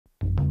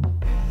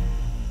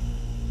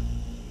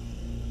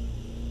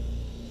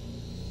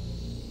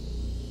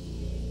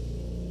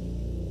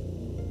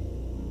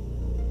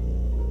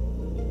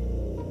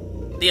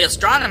The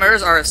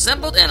astronomers are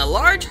assembled in a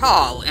large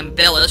hall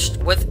embellished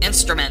with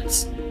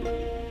instruments.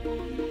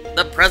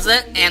 The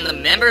president and the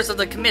members of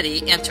the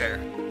committee enter.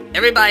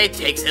 Everybody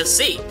takes his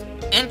seat.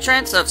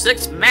 Entrance of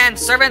 6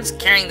 manservants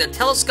carrying the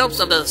telescopes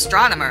of the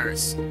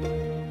astronomers.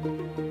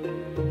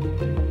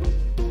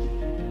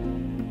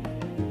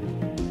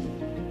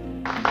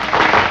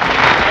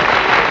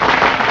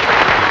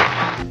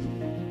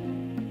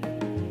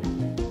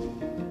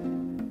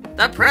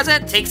 The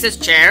president takes his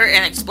chair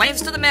and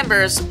explains to the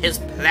members his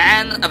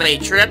plan of a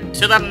trip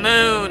to the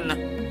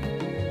moon.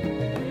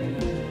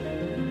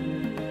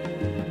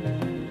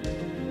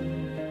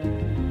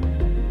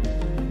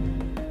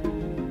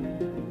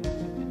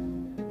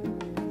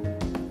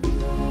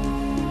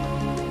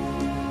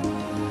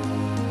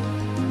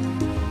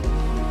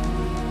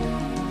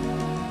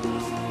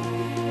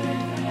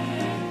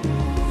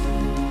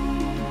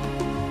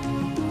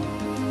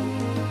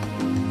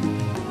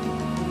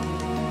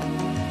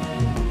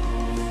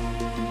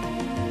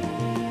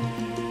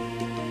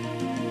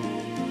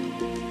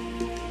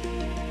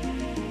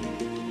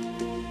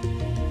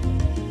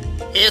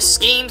 His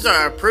schemes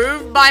are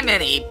approved by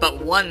many,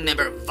 but one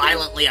member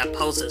violently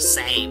opposes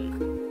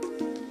same.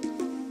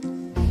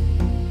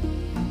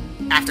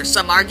 After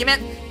some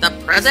argument, the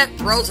president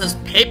throws his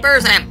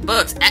papers and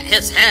books at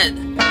his head.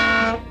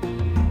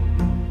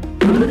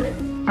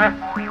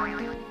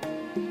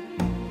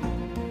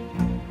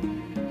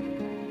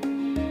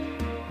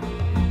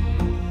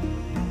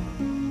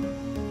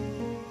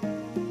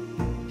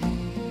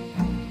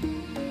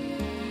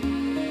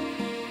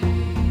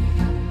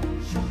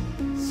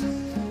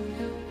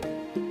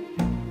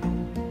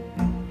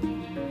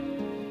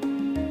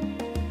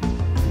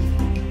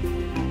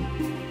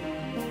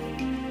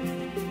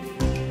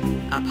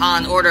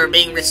 Upon order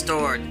being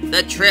restored,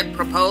 the trip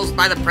proposed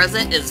by the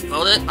president is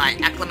voted by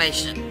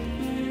acclamation.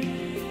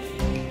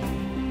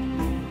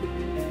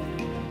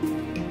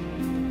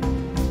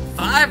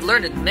 Five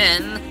learned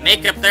men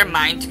make up their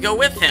mind to go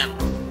with him.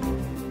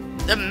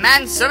 The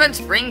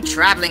manservants bring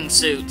traveling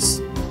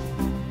suits.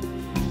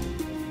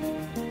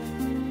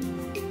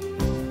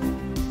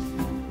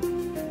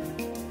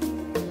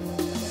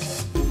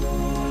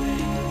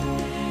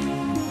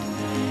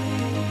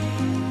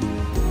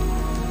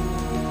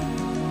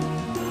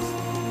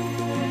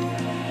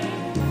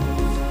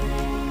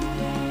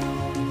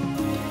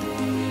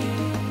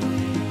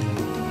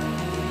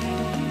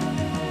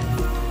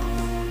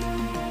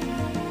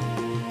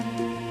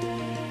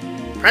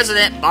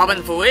 President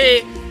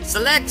Bobin-Fouet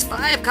selects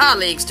 5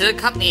 colleagues to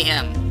accompany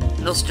him: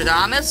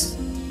 Nostradamus,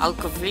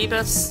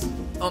 Alcophoebus,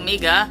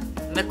 Omega,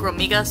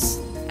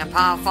 Micromegas, and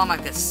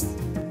Parapharmacus.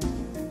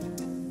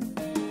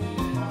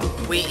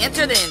 We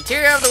enter the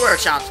interior of the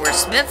workshops where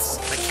smiths,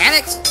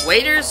 mechanics,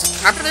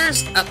 waiters,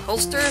 carpenters,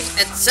 upholsterers,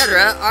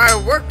 etc. are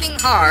working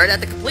hard at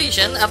the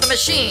completion of the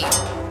machine.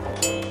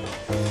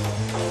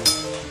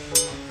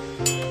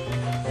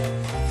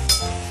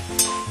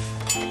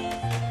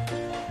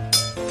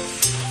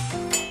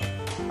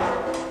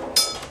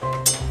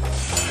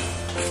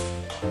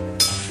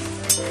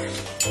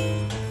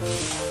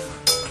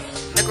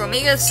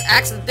 Micromegas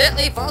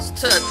accidentally falls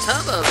into a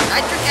tub of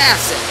nitric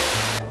acid.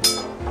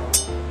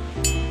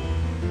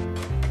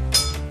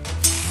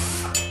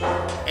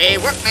 A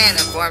workman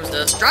informs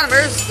the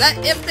astronomers that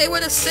if they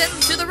would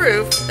ascend to the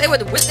roof, they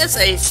would witness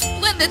a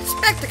splendid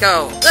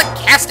spectacle, the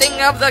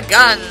casting of the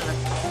gun.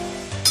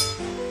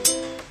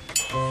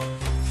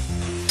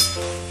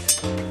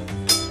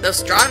 The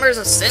astronomers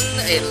ascend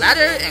a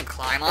ladder and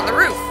climb on the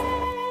roof,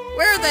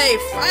 where they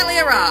finally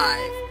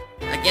arrive.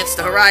 Against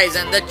the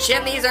horizon, the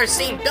chimneys are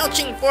seen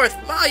belching forth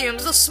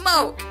volumes of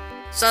smoke.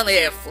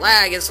 Suddenly, a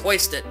flag is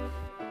hoisted.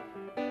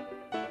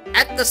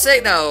 At the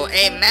signal,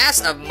 a mass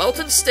of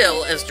molten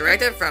steel is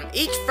directed from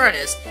each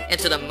furnace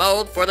into the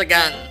mold for the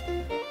gun.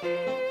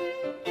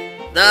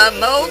 The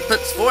mold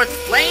puts forth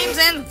flames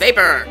and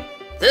vapor.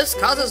 This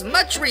causes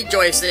much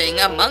rejoicing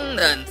among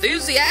the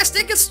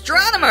enthusiastic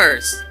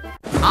astronomers.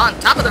 On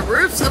top of the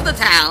roofs of the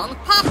town,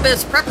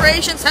 pompous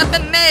preparations have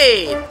been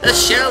made. The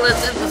shell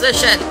is in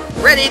position,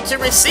 ready to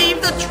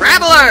receive the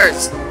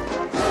travelers.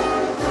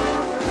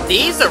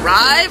 These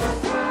arrive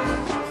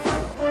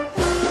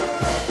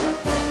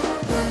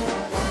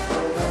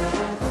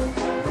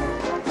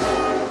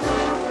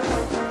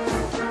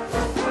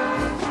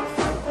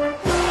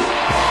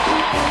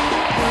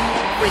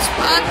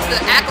respond to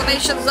the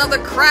acclamations of the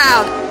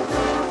crowd.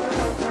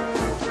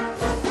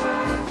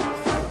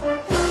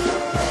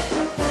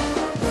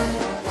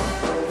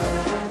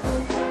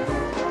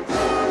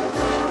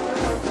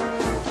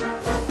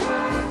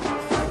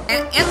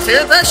 And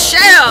enter the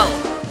shell.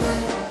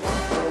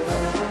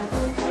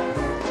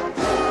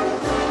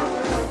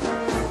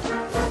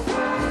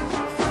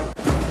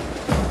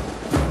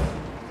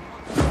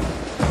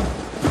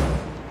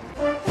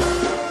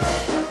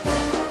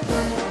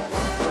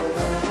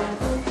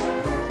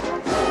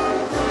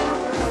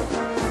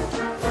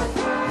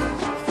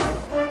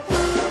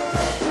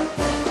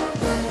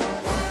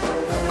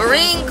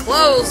 Marine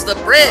close the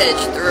bridge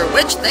through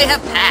which they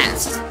have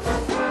passed.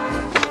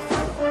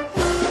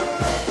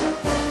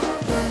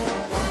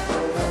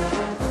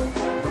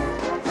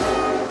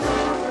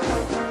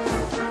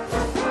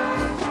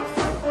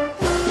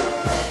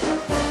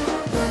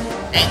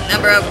 A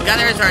number of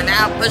gunners are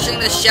now pushing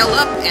the shell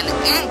up an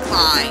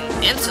incline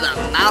into the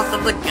mouth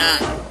of the gun.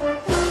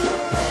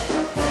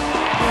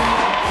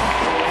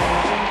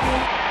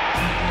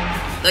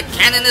 The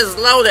cannon is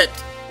loaded.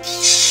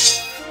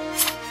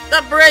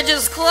 The bridge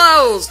is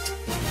closed.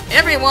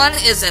 Everyone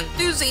is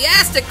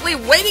enthusiastically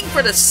waiting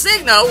for the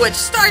signal which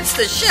starts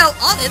the shell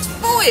on its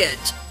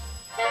voyage.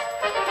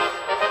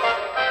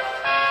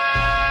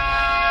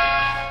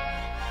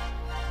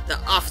 The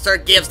officer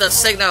gives the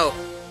signal.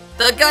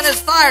 The gun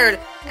is fired,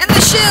 and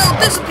the shell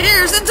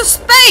disappears into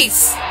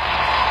space!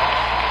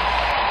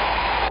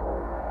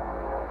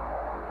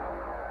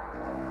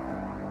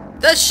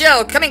 The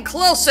shell coming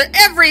closer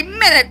every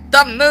minute,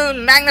 the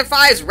moon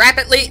magnifies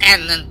rapidly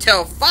and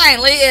until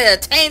finally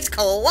it attains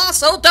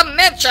colossal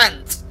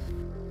dimensions.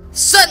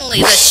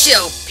 Suddenly the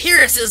shell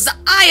pierces the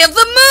eye of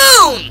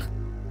the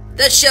moon!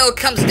 The shell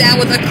comes down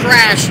with a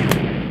crash.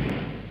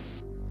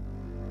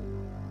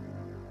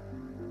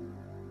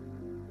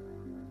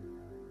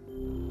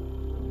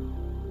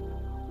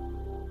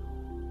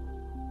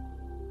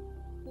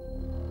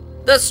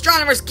 The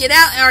astronomers get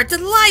out and are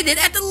delighted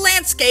at the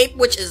landscape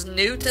which is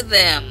new to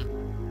them.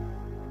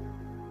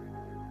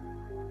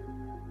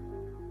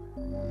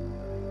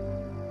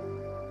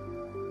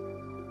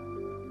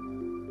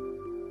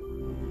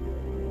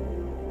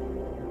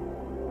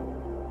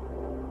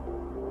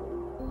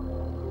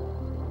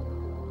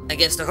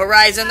 Against the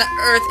horizon, the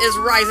Earth is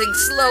rising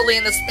slowly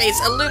into space,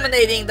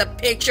 illuminating the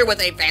picture with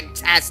a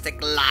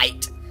fantastic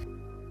light.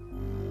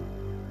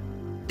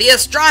 The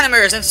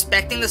astronomers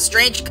inspecting the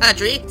strange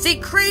country see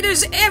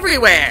craters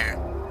everywhere.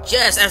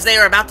 Just as they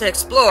are about to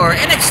explore,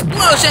 an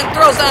explosion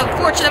throws the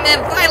unfortunate men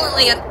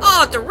violently in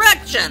all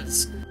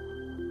directions.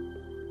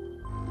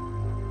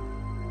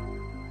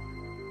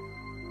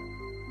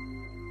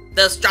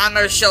 The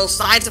astronomers show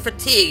signs of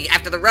fatigue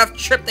after the rough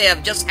trip they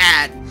have just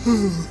had.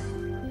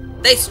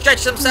 They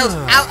stretch themselves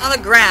out on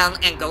the ground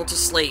and go to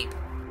sleep.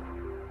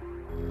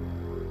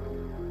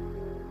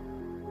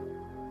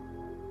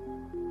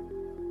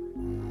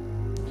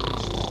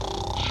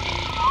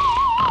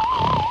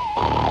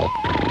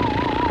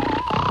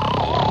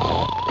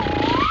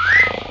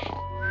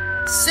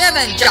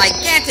 Seven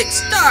gigantic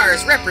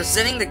stars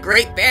representing the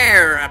Great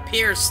Bear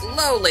appear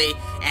slowly,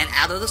 and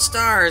out of the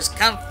stars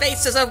come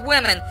faces of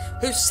women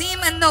who seem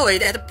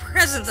annoyed at the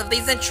presence of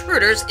these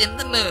intruders in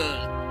the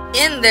moon.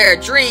 In their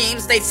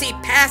dreams, they see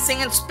passing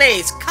in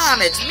space,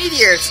 comets,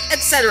 meteors,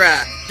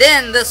 etc.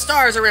 Then the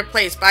stars are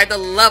replaced by the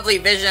lovely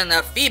vision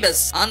of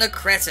Phoebus on the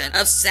crescent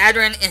of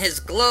Saturn in his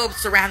globe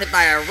surrounded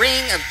by a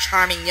ring of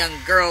charming young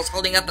girls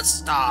holding up a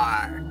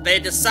star. They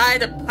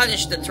decide to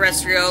punish the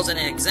terrestrials in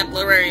an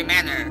exemplary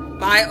manner.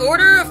 By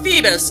order of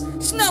Phoebus,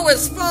 snow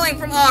is falling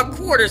from all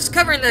quarters,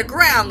 covering the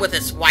ground with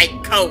its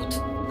white coat.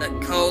 The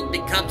cold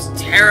becomes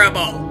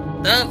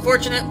terrible. The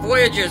unfortunate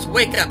voyagers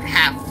wake up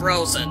half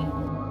frozen.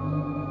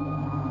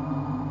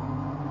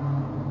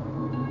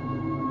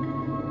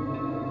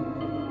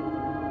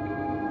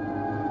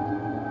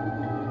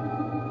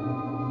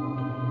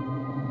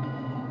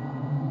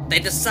 They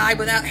decide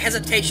without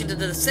hesitation to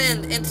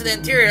descend into the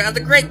interior of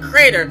the great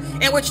crater,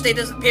 in which they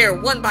disappear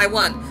one by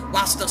one,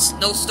 whilst the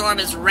snowstorm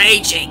is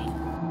raging.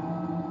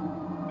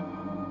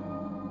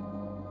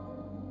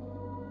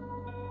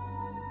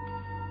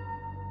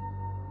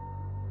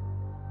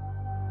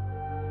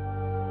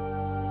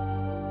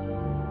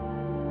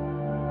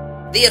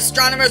 The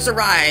astronomers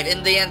arrive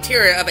in the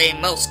interior of a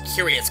most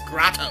curious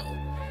grotto.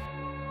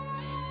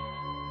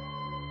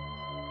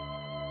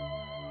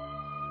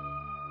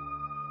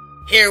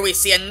 Here we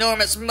see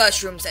enormous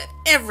mushrooms of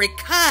every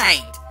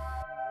kind.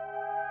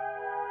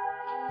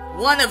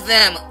 One of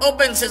them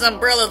opens his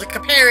umbrella to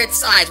compare its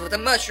size with a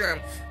mushroom,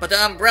 but the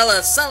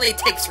umbrella suddenly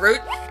takes root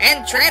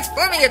and,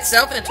 transforming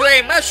itself into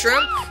a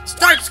mushroom,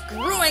 starts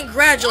growing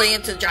gradually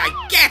into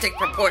gigantic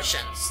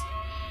proportions.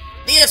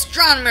 The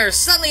astronomers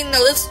suddenly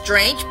notice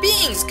strange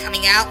beings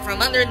coming out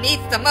from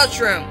underneath the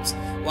mushrooms,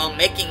 while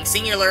making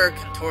singular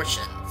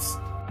contortions.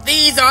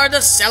 These are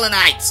the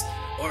Selenites,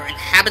 or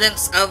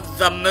inhabitants of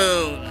the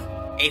moon.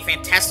 A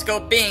fantastical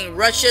being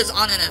rushes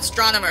on an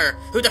astronomer,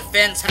 who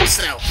defends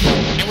himself,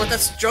 and with a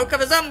stroke of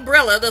his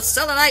umbrella, the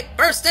Selenite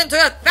bursts into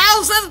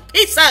 1,000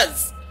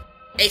 pieces!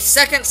 A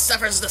second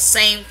suffers the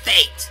same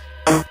fate.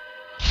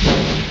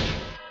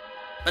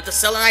 But the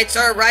Selenites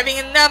are arriving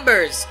in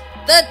numbers.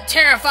 The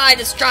terrified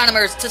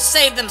astronomers, to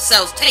save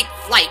themselves, take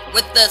flight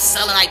with the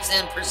Selenites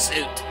in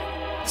pursuit.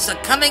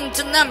 Succumbing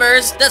to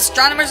numbers, the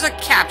astronomers are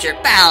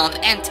captured, bound,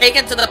 and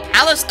taken to the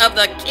palace of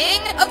the King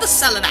of the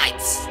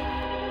Selenites.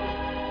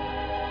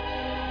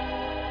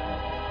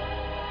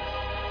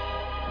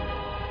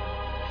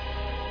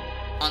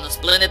 On the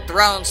splendid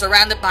throne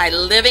surrounded by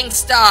living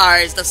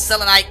stars, the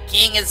Selenite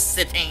king is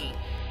sitting.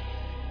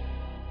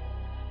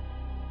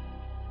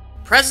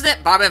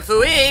 President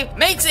Barbenfui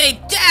makes a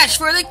dash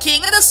for the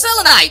king of the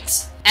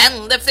Selenites,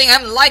 and lifting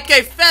him like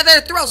a feather,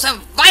 throws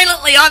him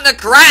violently on the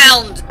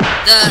ground.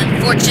 The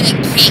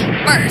unfortunate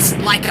king bursts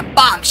like a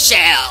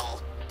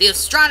bombshell. The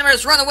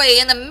astronomers run away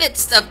in the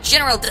midst of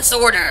general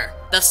disorder.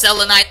 The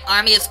Selenite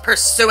army is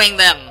pursuing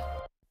them.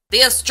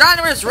 The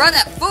astronomers run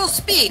at full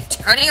speed,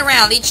 turning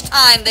around each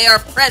time they are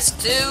pressed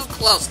too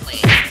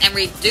closely, and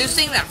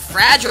reducing their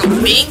fragile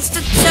beings to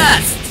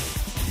dust.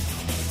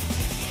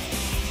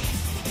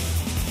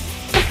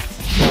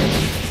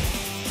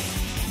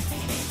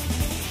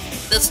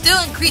 The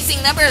still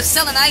increasing number of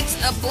Selenites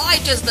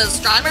obliges the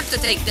astronomers to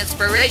take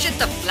desperation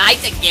to flight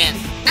again.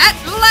 At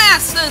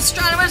last, the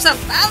astronomers have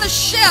found the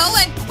shell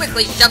and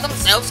quickly shove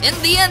themselves in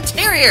the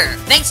interior.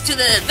 Thanks to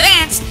the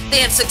advance, they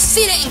have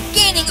succeeded in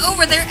gaining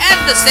over their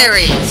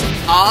adversaries.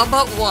 All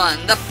but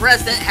one, the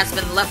president, has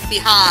been left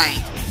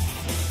behind.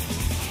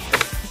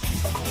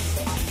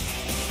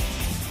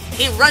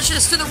 He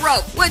rushes to the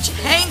rope, which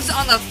hangs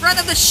on the front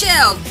of the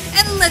shell,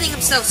 and letting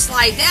himself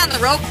slide down the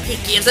rope, he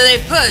gives it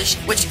a push,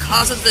 which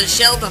causes the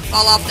shell to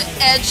fall off the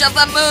edge of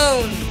the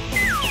moon.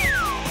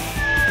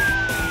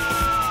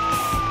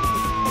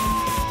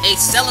 A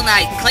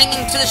selenite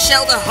clinging to the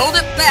shell to hold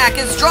it back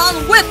is drawn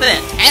with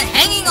it, and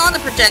hanging on the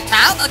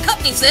projectile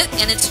accompanies it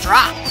in its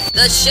drop.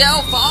 The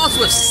shell falls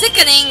with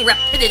sickening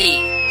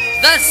rapidity.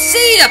 The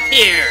sea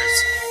appears!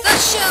 The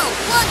shell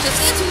plunges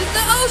into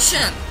the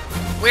ocean!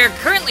 We're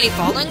currently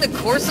following the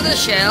course of the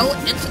shell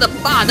into the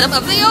bottom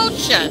of the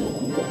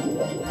ocean.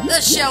 The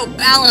shell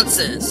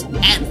balances,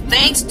 and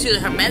thanks to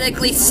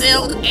hermetically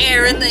sealed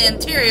air in the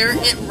interior,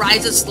 it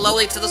rises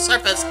slowly to the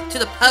surface to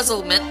the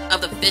puzzlement of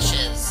the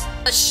fishes.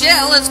 The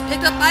shell is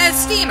picked up by a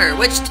steamer,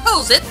 which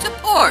tows it to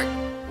port,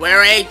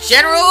 where a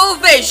general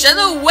ovation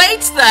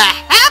awaits the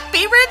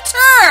happy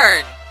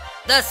return!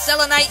 The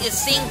selenite is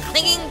seen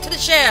clinging to the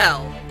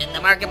shell. In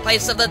the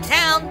marketplace of the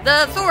town,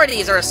 the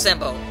authorities are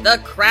assembled,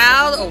 the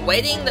crowd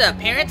awaiting the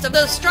appearance of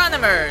the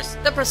astronomers.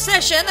 The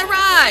procession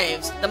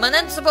arrives. The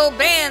municipal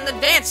band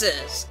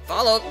advances,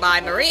 followed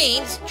by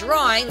Marines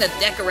drawing the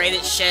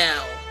decorated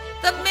shell.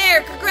 The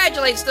mayor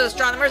congratulates the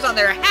astronomers on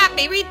their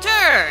happy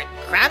return.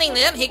 Crowning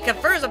them, he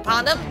confers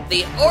upon them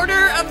the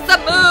Order of the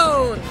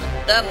Moon.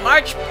 The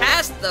march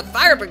past the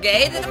fire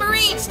brigade and the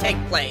Marines take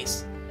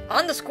place.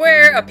 On the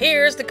square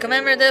appears the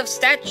commemorative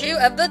statue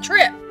of the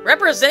trip,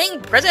 representing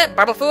President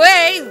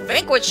Barbafouet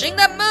vanquishing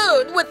the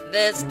moon with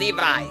this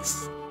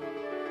device.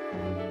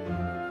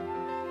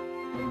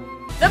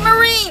 The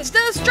Marines, the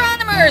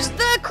astronomers,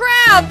 the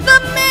crowd, the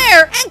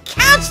mayor, and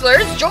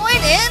counselors join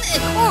in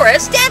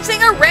chorus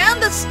dancing around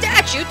the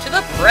statue to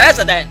the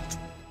president.